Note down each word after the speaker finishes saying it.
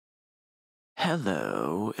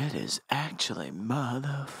Hello, it is actually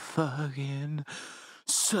motherfucking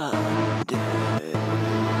Sunday.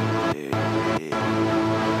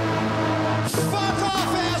 Fuck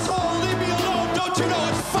off, asshole! Leave me alone! Don't you know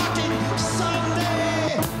it's fucking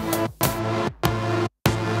Sunday?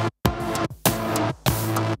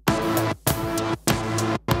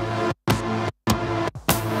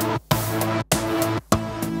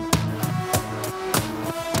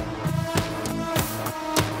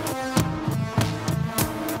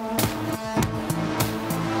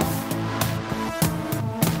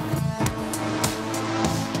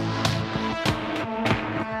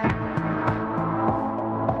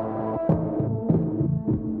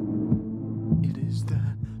 It is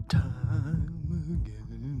that time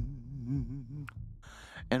again.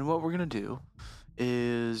 And what we're going to do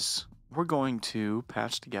is we're going to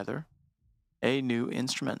patch together a new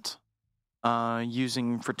instrument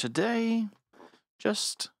using for today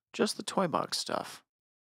just the toy box stuff.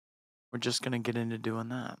 We're just going to get into doing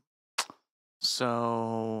that.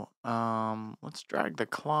 So let's drag the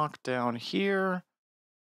clock down here.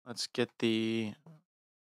 Let's get the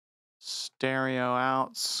stereo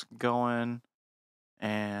outs going,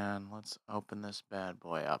 and let's open this bad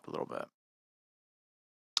boy up a little bit.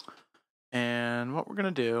 And what we're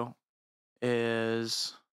going to do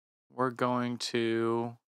is we're going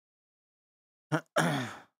to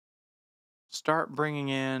start bringing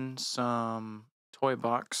in some toy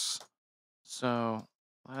box. So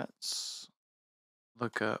let's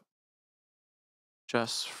look up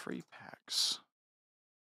just free pack,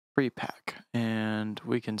 and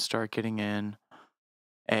we can start getting in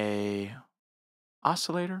a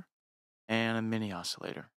oscillator and a mini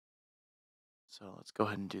oscillator. So let's go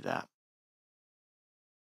ahead and do that.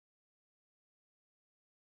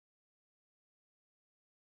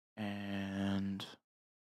 And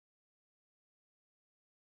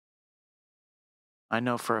I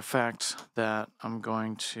know for a fact that I'm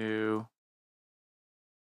going to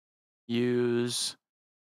use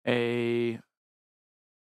a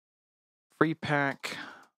free pack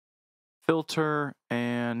filter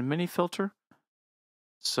and mini filter.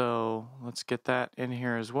 So let's get that in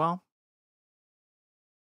here as well.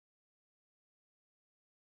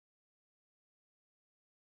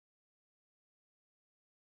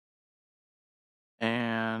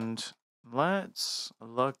 And let's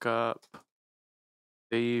look up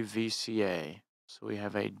the VCA. So we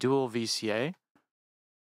have a dual VCA.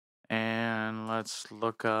 And let's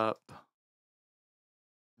look up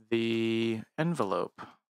the envelope.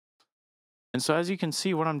 And so as you can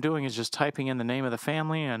see, what I'm doing is just typing in the name of the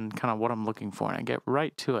family and kind of what I'm looking for, and I get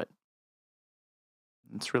right to it.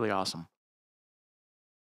 It's really awesome.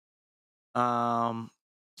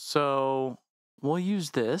 So we'll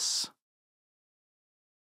use this.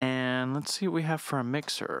 And let's see what we have for a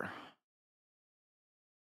mixer.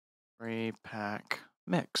 Free pack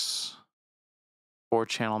mix.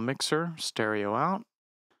 4-channel mixer, stereo out.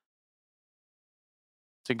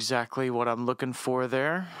 It's exactly what I'm looking for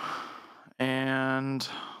there. And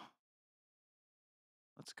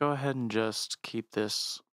let's go ahead and just keep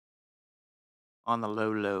this on the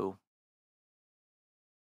low.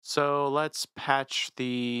 So let's patch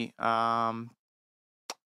the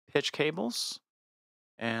pitch cables,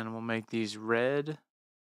 and we'll make these red.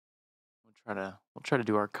 We'll try to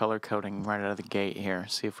do our color coding right out of the gate here.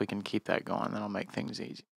 See if we can keep that going. Then I'll make things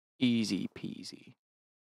easy peasy.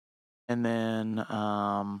 And then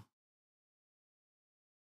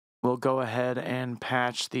we'll go ahead and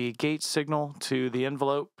patch the gate signal to the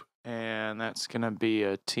envelope, and that's going to be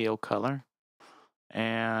a teal color.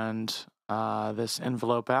 And this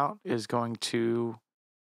envelope out is going to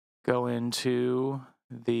go into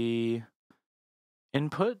the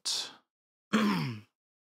input.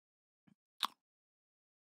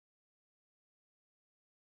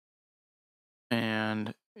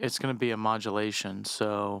 And it's going to be a modulation.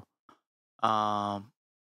 So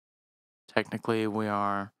technically we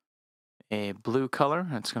are a blue color.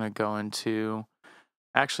 It's going to go into,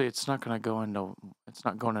 actually it's not going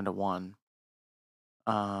into one.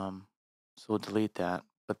 So we'll delete that,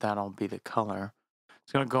 but that'll be the color.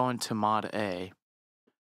 It's going to go into mod A.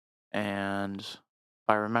 And if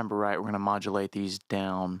I remember right, we're going to modulate these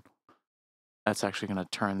down. That's actually going to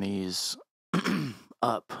turn these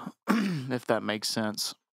up, if that makes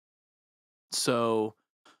sense. So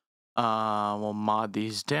we'll mod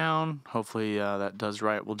these down. Hopefully that does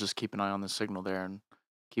right. We'll just keep an eye on the signal there and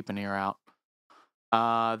keep an ear out.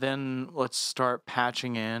 Then let's start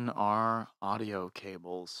patching in our audio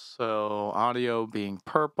cables. So audio being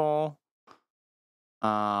purple.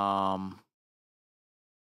 That's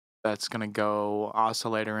going to go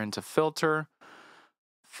oscillator into filter.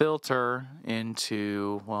 filter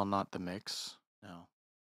into, well, not the mix, no.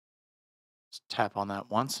 Just tap on that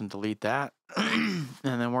once and delete that. And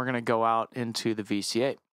then we're going to go out into the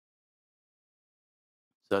VCA. So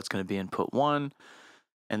that's going to be input 1,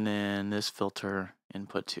 and then this filter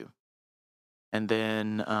input 2. And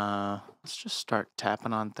then let's just start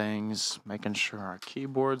tapping on things, making sure our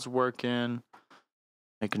keyboard's working,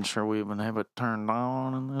 making sure we even have it turned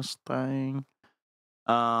on in this thing.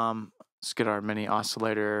 Let's get our mini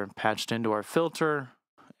oscillator patched into our filter,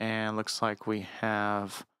 and looks like we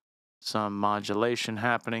have some modulation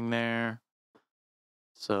happening there.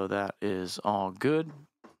 So that is all good.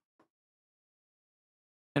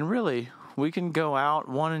 And really, we can go out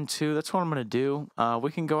 1 and 2. That's what I'm going to do.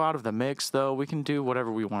 We can go out of the mix, though. We can do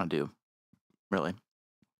whatever we want to do, really.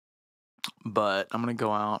 But I'm going to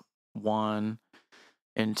go out 1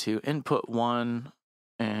 into input 1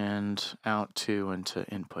 and out 2 into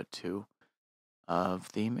input 2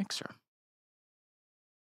 of the mixer.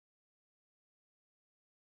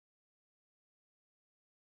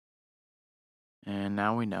 And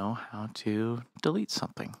now we know how to delete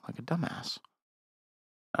something like a dumbass.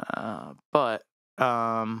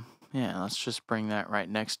 Yeah, let's just bring that right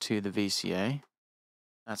next to the VCA.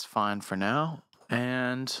 That's fine for now.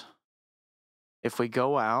 And if we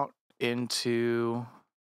go out into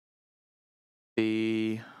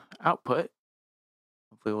the output,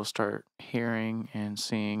 hopefully we'll start hearing and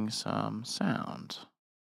seeing some sound.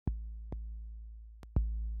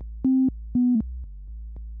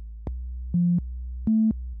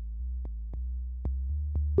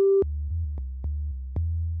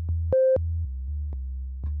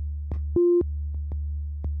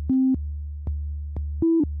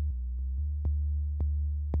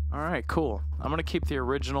 All right, cool. I'm going to keep the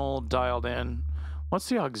original dialed in. What's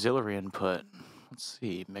the auxiliary input? Let's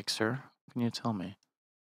see, mixer. Can you tell me?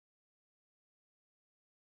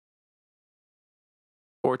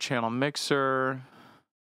 4-channel mixer.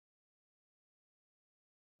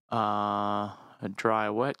 A dry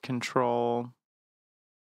wet control.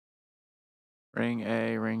 Ring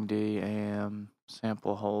A, ring D, AM,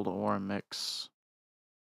 sample, hold, or mix.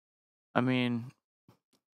 I mean,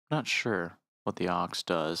 not sure what the aux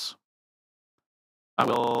does. I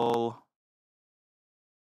will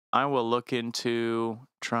look into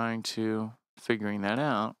trying to figuring that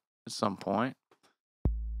out at some point.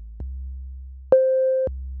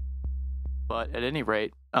 But at any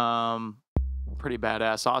rate, pretty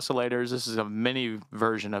badass oscillators. This is a mini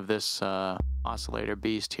version of this oscillator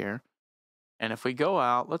beast here. And if we go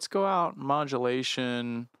out, let's go out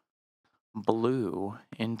modulation blue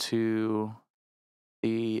into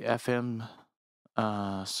the FM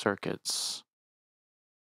circuits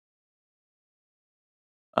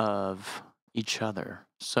of each other.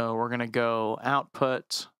 So we're going to go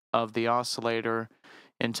output of the oscillator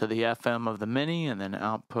into the FM of the mini, and then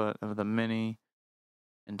output of the mini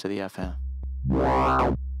into the FM.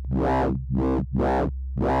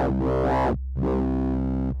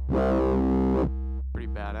 Pretty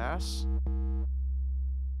badass.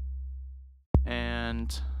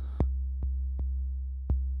 And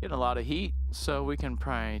getting a lot of heat, so we can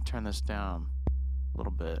probably turn this down a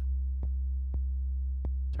little bit.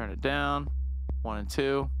 Turn it down, 1 and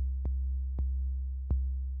 2.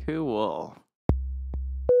 Cool.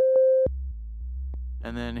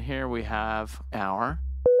 And then here we have our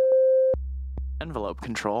envelope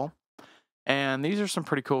control. And these are some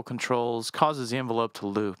pretty cool controls. Causes the envelope to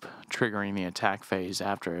loop, triggering the attack phase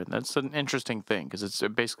after. That's an interesting thing, because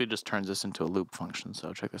it basically just turns this into a loop function.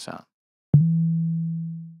 So check this out.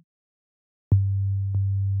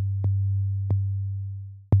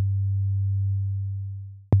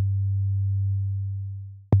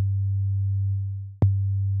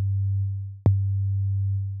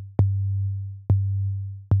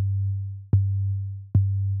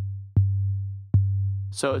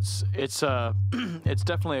 So it's it's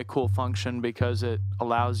definitely a cool function because it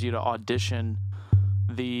allows you to audition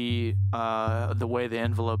the way the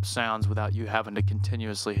envelope sounds without you having to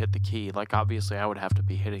continuously hit the key. Like obviously I would have to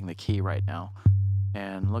be hitting the key right now,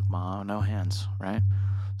 and look, Ma, no hands, right?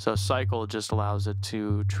 So cycle just allows it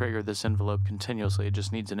to trigger this envelope continuously. It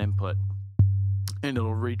just needs an input, and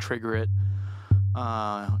it'll re-trigger it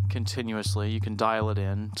continuously. You can dial it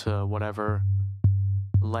in to whatever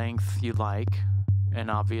length you like. And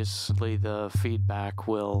obviously the feedback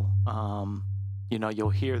will, you know, you'll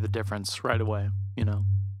hear the difference right away, you know.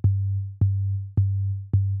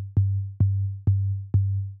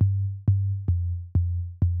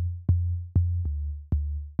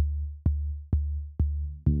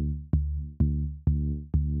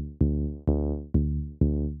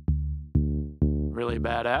 Really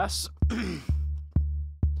badass.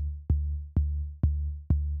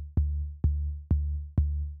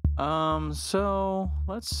 So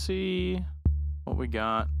let's see what we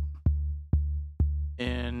got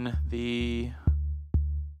in the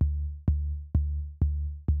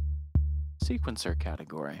sequencer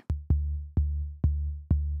category.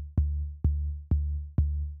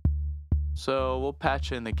 So we'll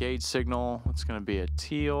patch in the gauge signal. It's going to be a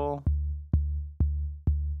teal.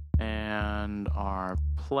 And our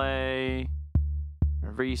play,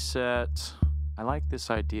 reset. I like this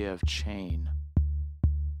idea of chain.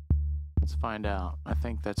 Let's find out. I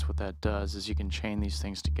think that's what that does, is you can chain these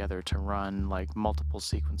things together to run like multiple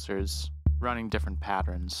sequencers running different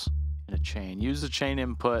patterns in a chain. Use the chain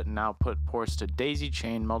input and output ports to daisy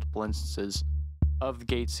chain multiple instances of the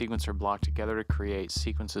gate sequencer block together to create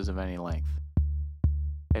sequences of any length.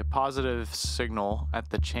 A positive signal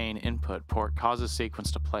at the chain input port causes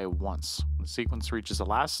sequence to play once. When the sequence reaches the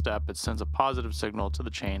last step, it sends a positive signal to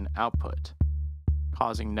the chain output,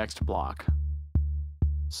 causing next block.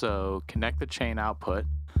 So connect the chain output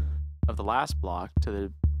of the last block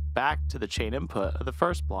back to the chain input of the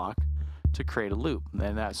first block to create a loop.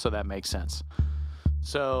 And so that makes sense.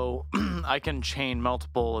 So I can chain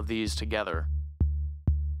multiple of these together.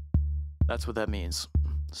 That's what that means.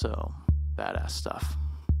 So badass stuff.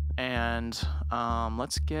 And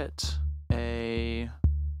let's get a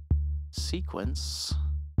sequence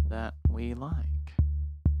that we like.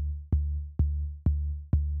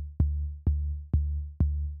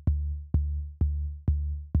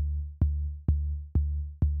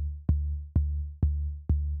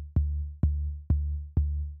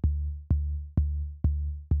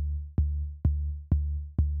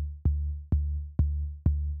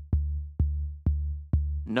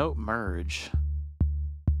 Note Merge.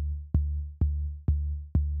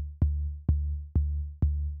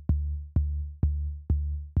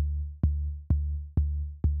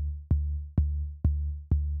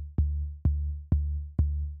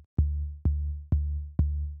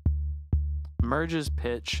 Merges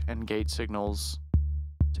pitch and gate signals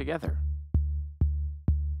together.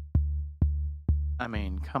 I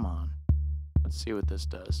mean, come on. Let's see what this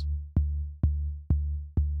does.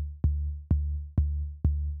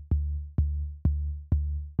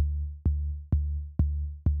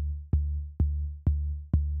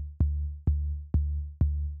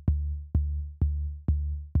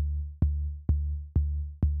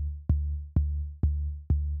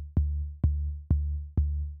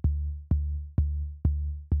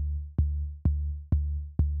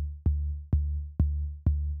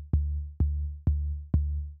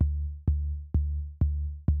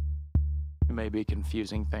 It may be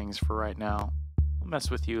confusing things for right now. I'll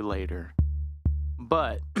mess with you later.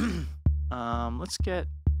 But let's get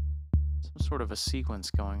some sort of a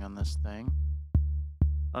sequence going on this thing.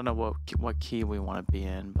 I don't know what key we want to be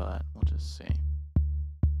in, but we'll just see.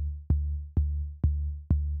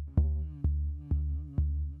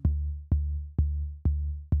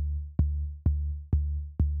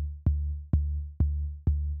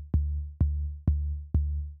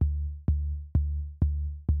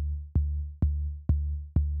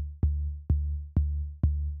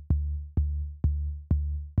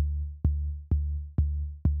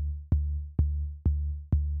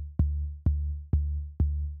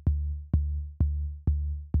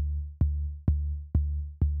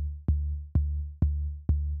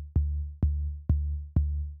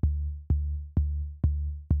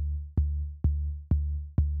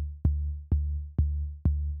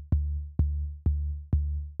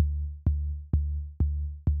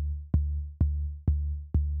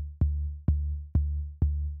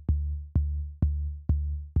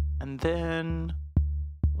 And then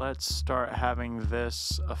let's start having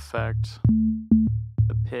this affect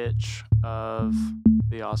the pitch of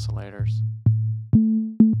the oscillators.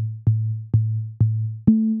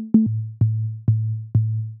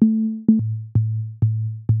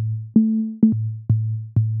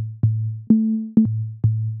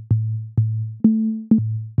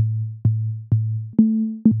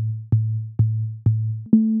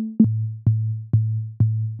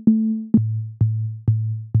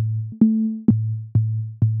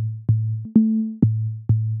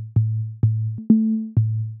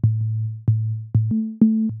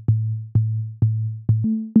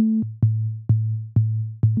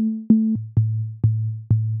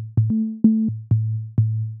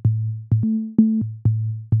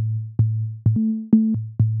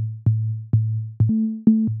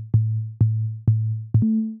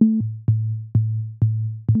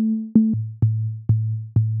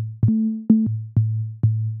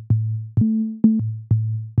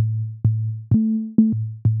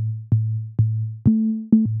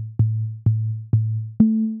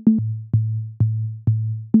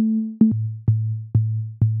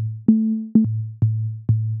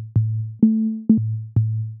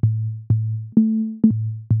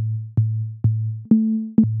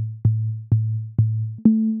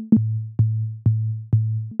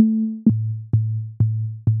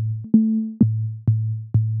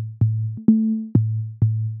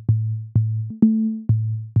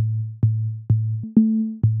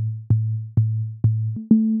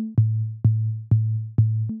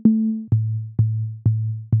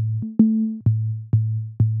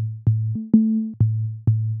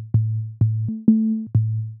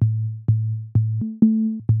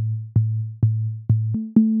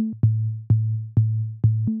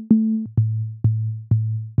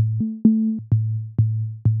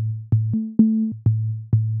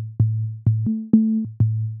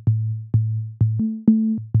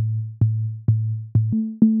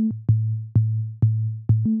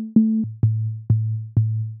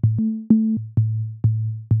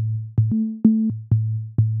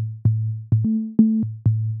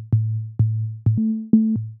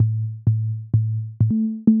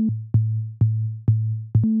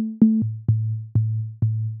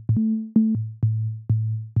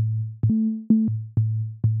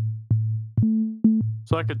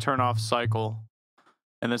 So I could turn off cycle,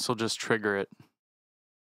 and this will just trigger it.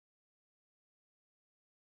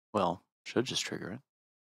 Well, should just trigger it.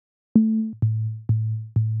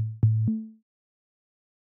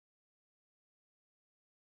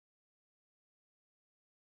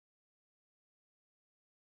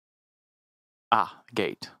 Ah,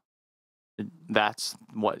 gate. That's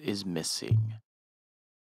what is missing.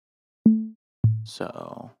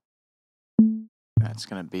 So that's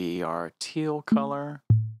going to be our teal color.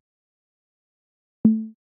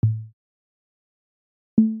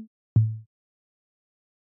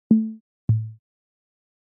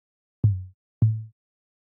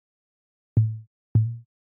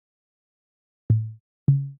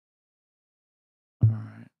 All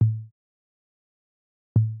right.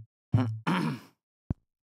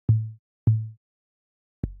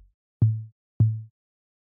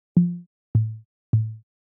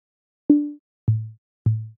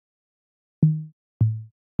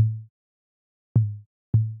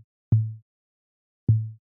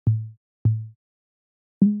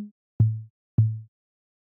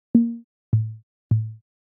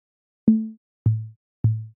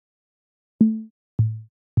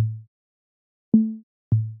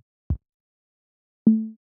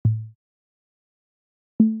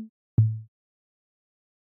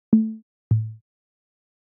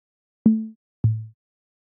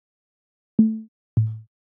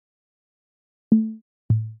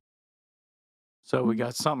 So we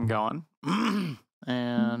got something going.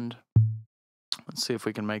 And let's see if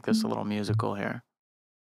we can make this a little musical here.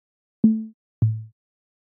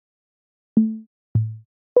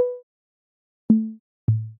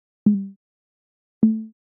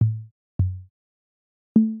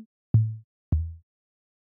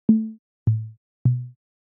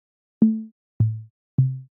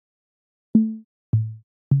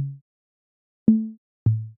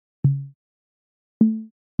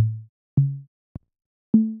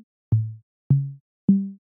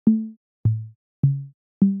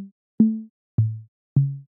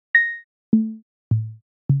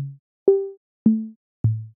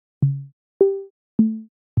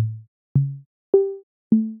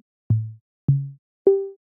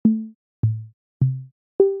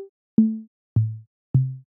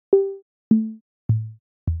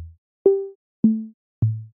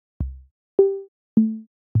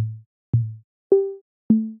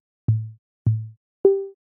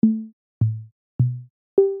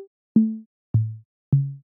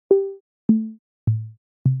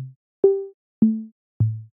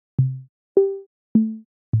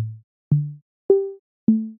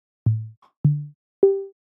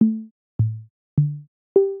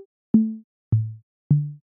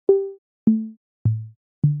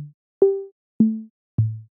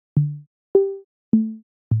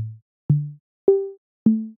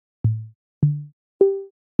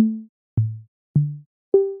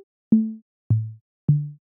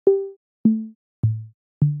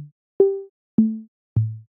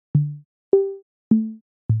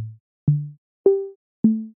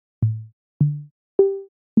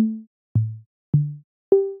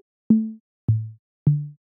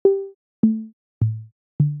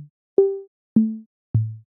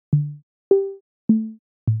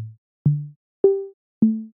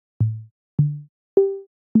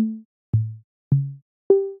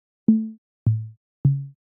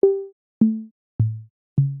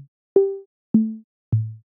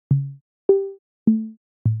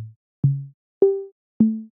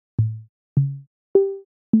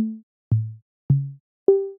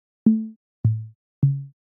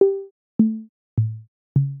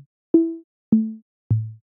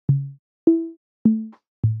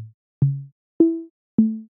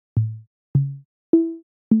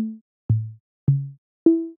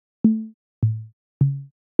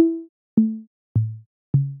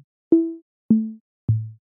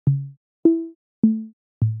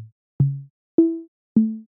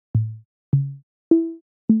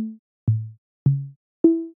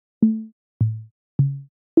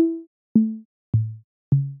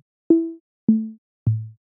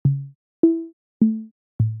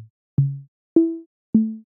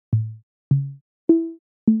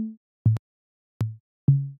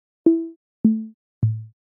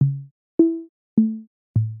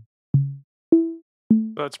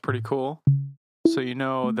 That's pretty cool. So you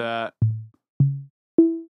know that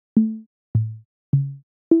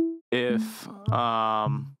if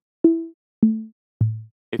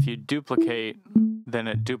you duplicate, then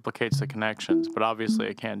it duplicates the connections, but obviously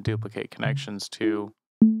it can't duplicate connections to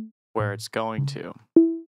where it's going to.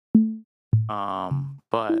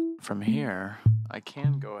 But from here, I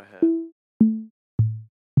can go ahead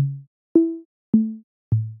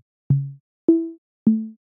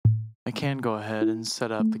can go ahead and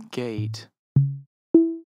set up the gate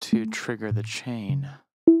to trigger the chain.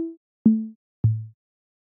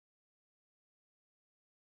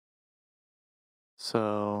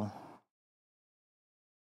 So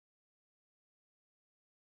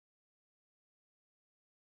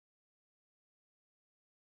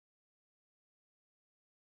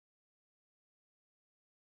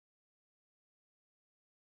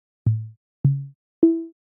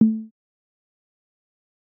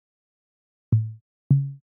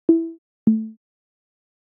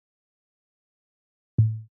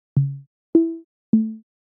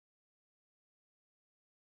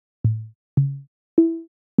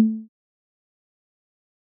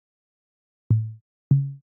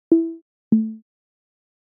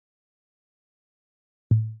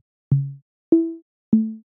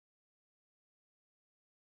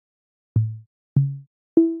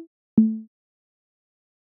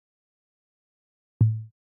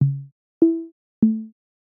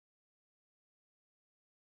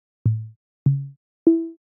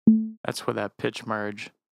that's where that pitch merge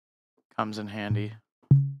comes in handy.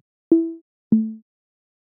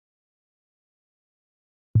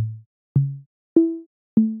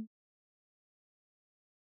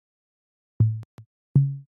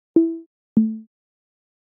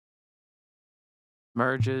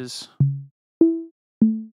 Merges. Is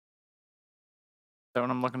that what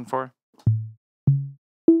I'm looking for?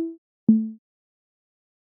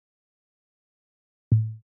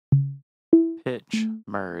 Pitch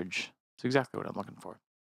merge. That's exactly what I'm looking for.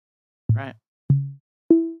 Right?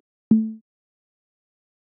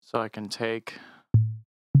 So I can take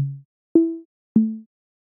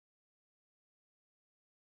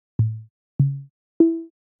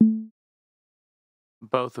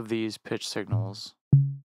both of these pitch signals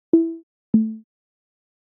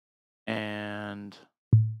and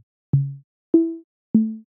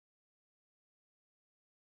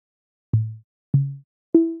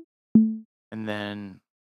then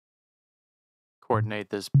coordinate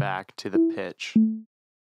this back to the pitch.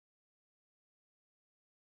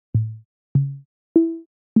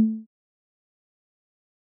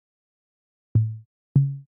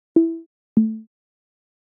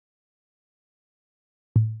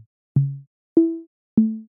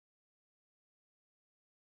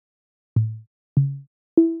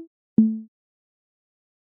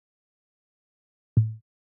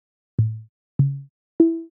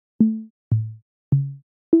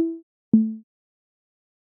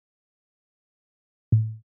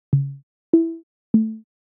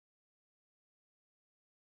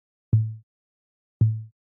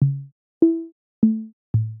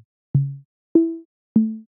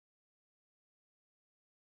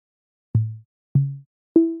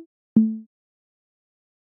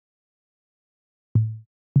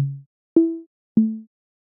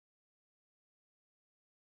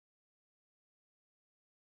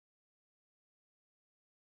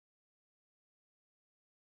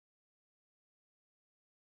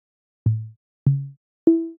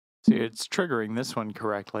 See, it's triggering this one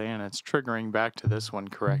correctly, and it's triggering back to this one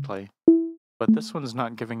correctly. But this one's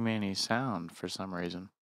not giving me any sound for some reason.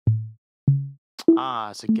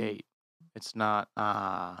 Ah, it's a gate. It's not,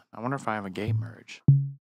 I wonder if I have a gate merge.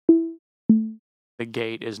 The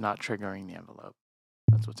gate is not triggering the envelope.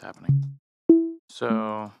 That's what's happening.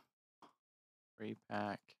 So, free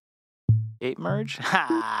pack. Gate merge?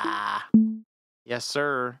 Ha! Yes,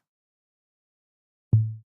 sir.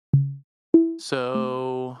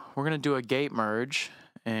 So, we're going to do a gate merge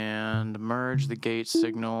and merge the gate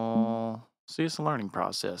signal. See, it's a learning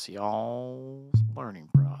process, y'all. It's a learning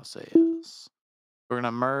process. We're going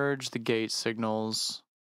to merge the gate signals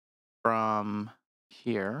from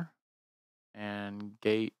here, and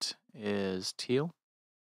gate is teal.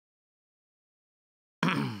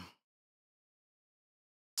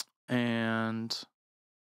 And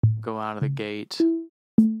go out of the gate,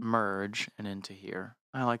 merge, and into here.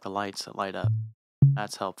 I like the lights that light up.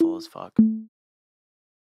 That's helpful as fuck.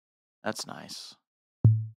 That's nice.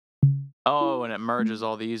 Oh, and it merges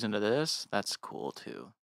all these into this? That's cool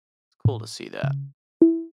too. It's cool to see that.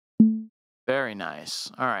 Very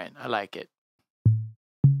nice. All right, I like it.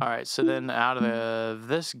 All right, so then out of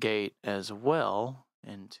this gate as well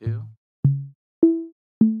into...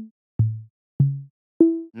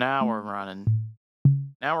 Now we're running.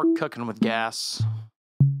 Now we're cooking with gas.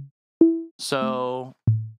 So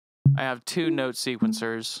I have two note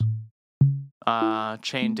sequencers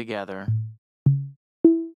chained together.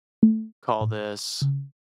 Call this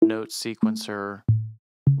Note Sequencer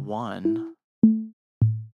 1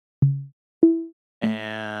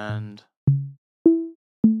 and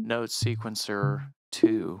Note Sequencer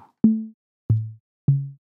 2.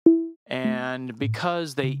 And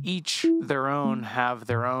because they each have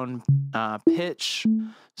their own pitch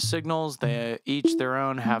signals, they each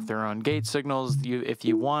have their own gate signals. If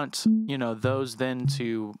you want, those then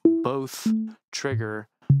to both trigger,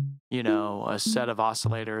 a set of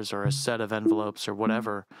oscillators or a set of envelopes or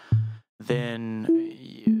whatever, then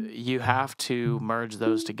you have to merge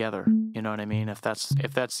those together. You know what I mean? If that's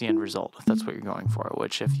the end result, if that's what you're going for,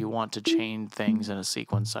 which if you want to chain things in a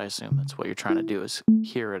sequence, I assume that's what you're trying to do, is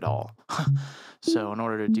hear it all. So in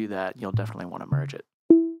order to do that, you'll definitely want to merge it.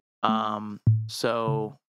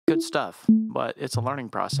 So good stuff, but it's a learning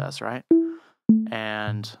process, right?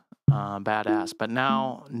 And badass. But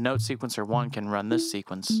now Note Sequencer 1 can run this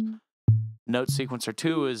sequence. Note Sequencer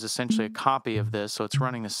 2 is essentially a copy of this, so it's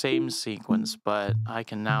running the same sequence, but I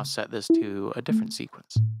can now set this to a different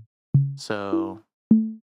sequence. So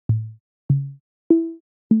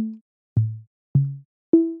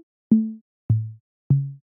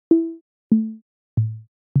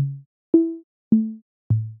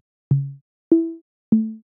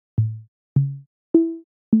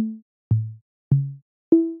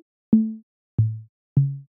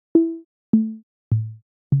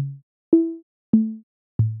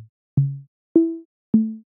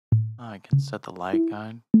I can set the light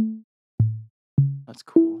guide. That's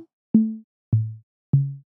cool.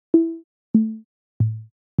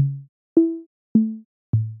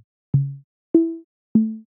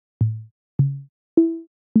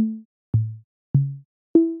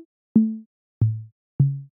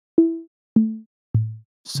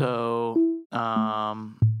 So,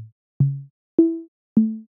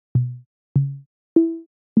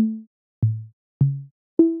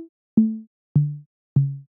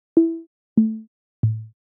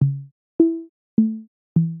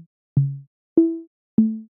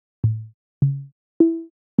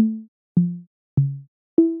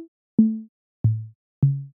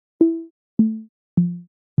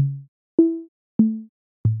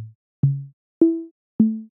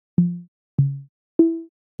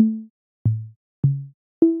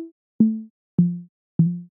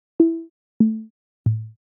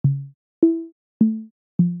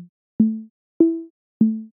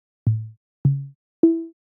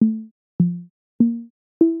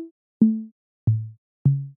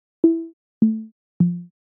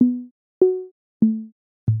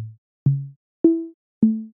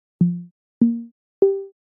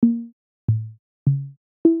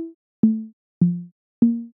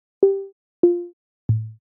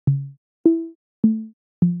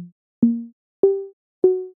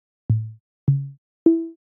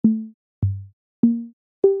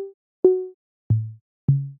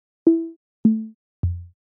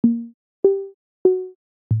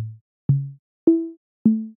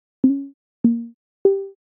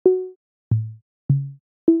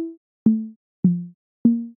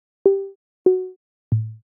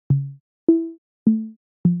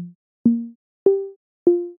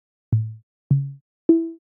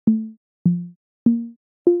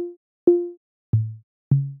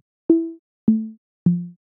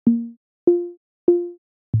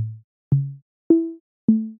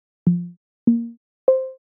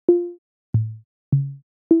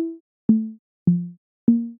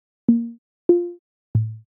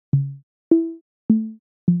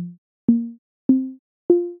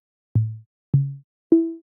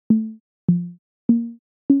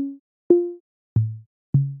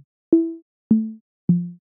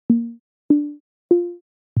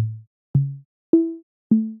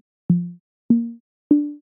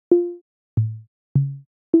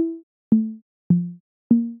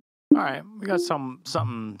 all right, we got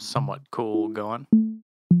something somewhat cool going.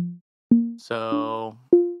 So,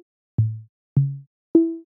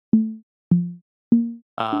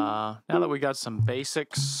 now that we got some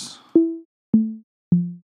basics,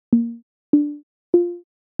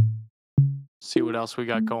 see what else we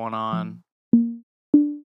got going on.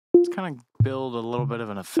 Let's kind of build a little bit of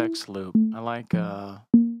an effects loop. I like a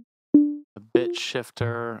bit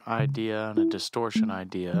shifter idea and a distortion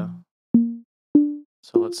idea.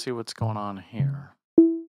 So let's see what's going on here.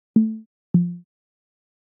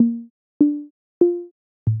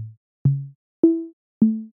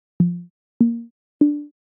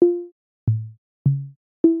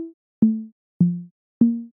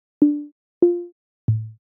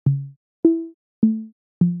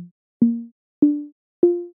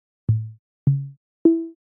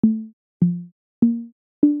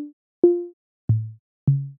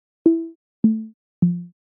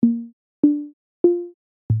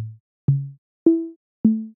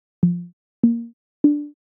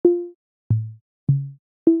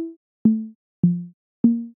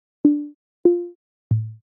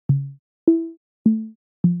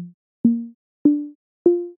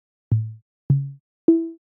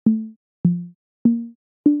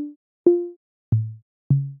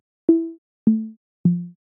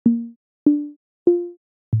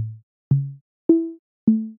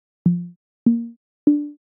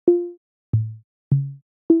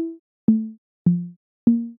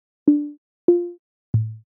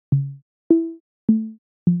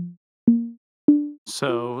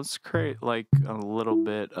 So let's create like a little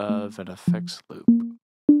bit of an effects loop.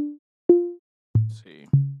 Let's see.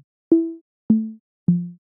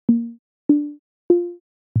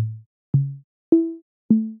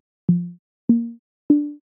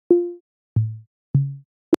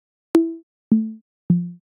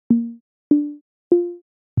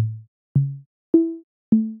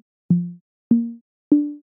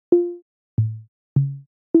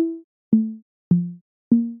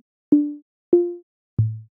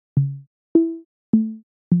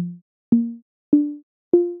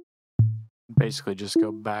 Basically just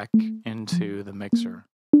go back into the mixer.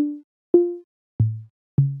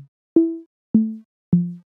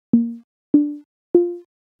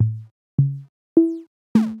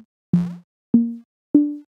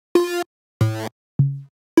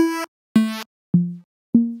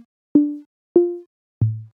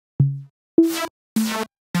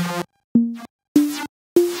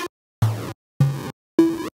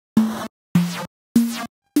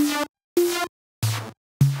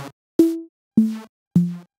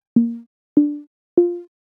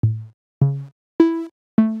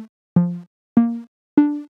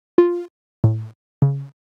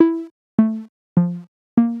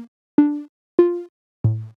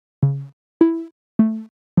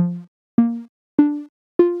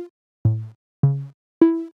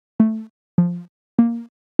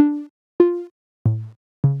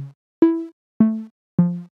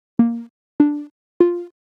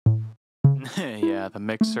 Yeah, the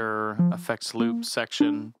mixer effects loop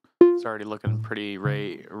section is already looking pretty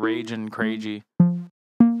raging crazy,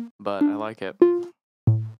 but I like it.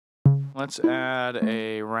 Let's add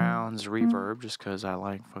a rounds reverb just because I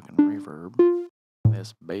like fucking reverb.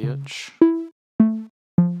 This bitch.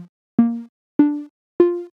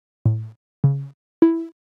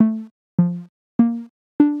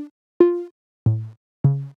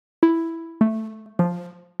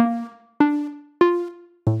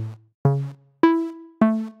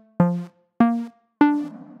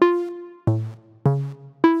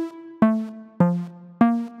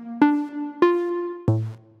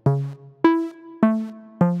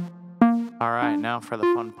 Alright, now for the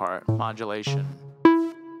fun part, modulation.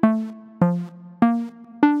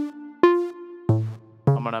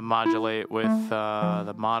 I'm going to modulate with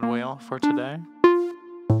the mod wheel for today.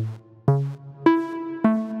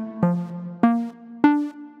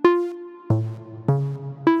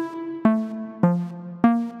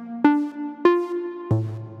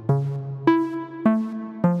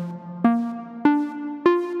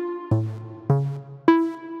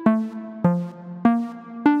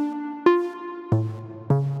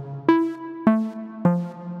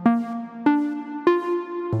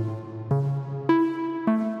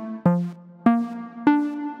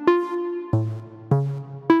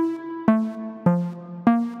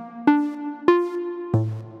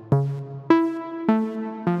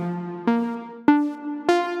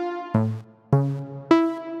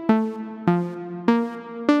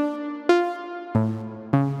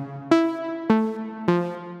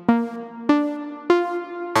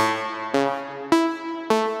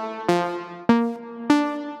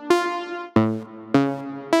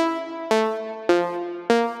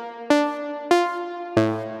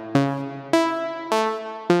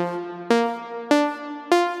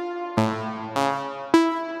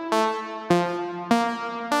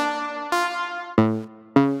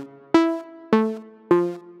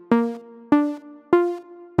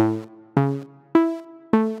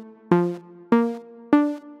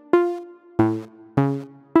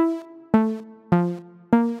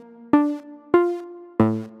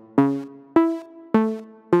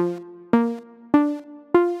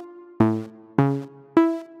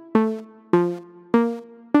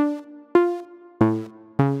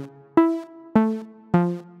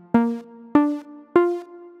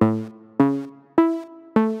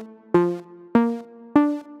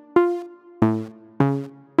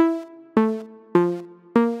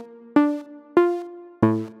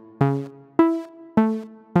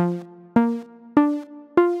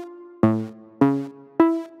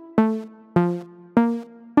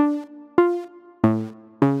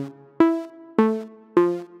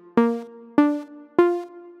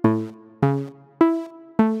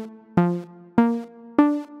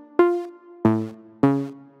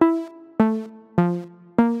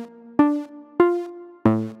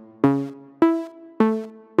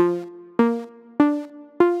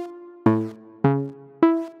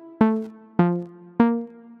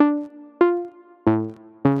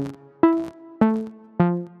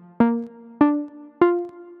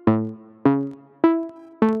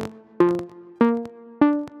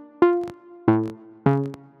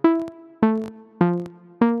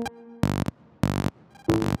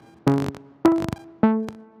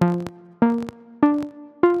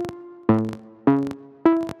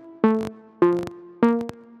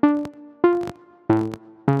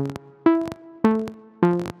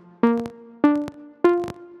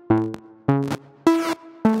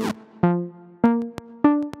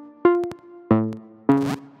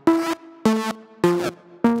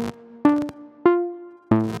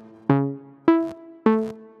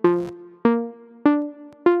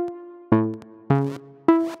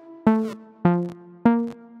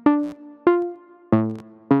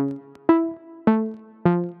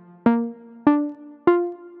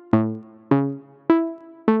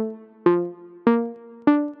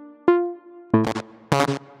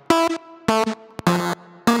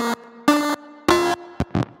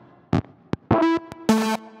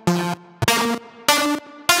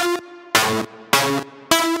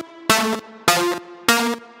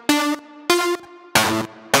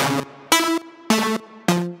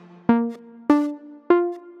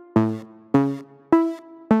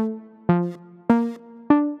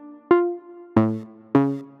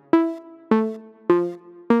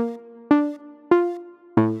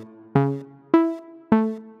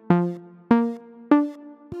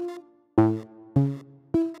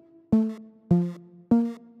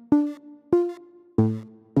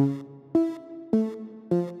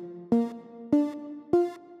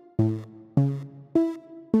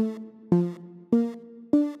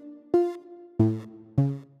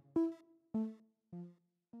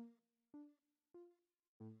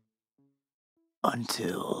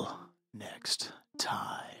 Until next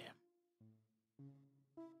time.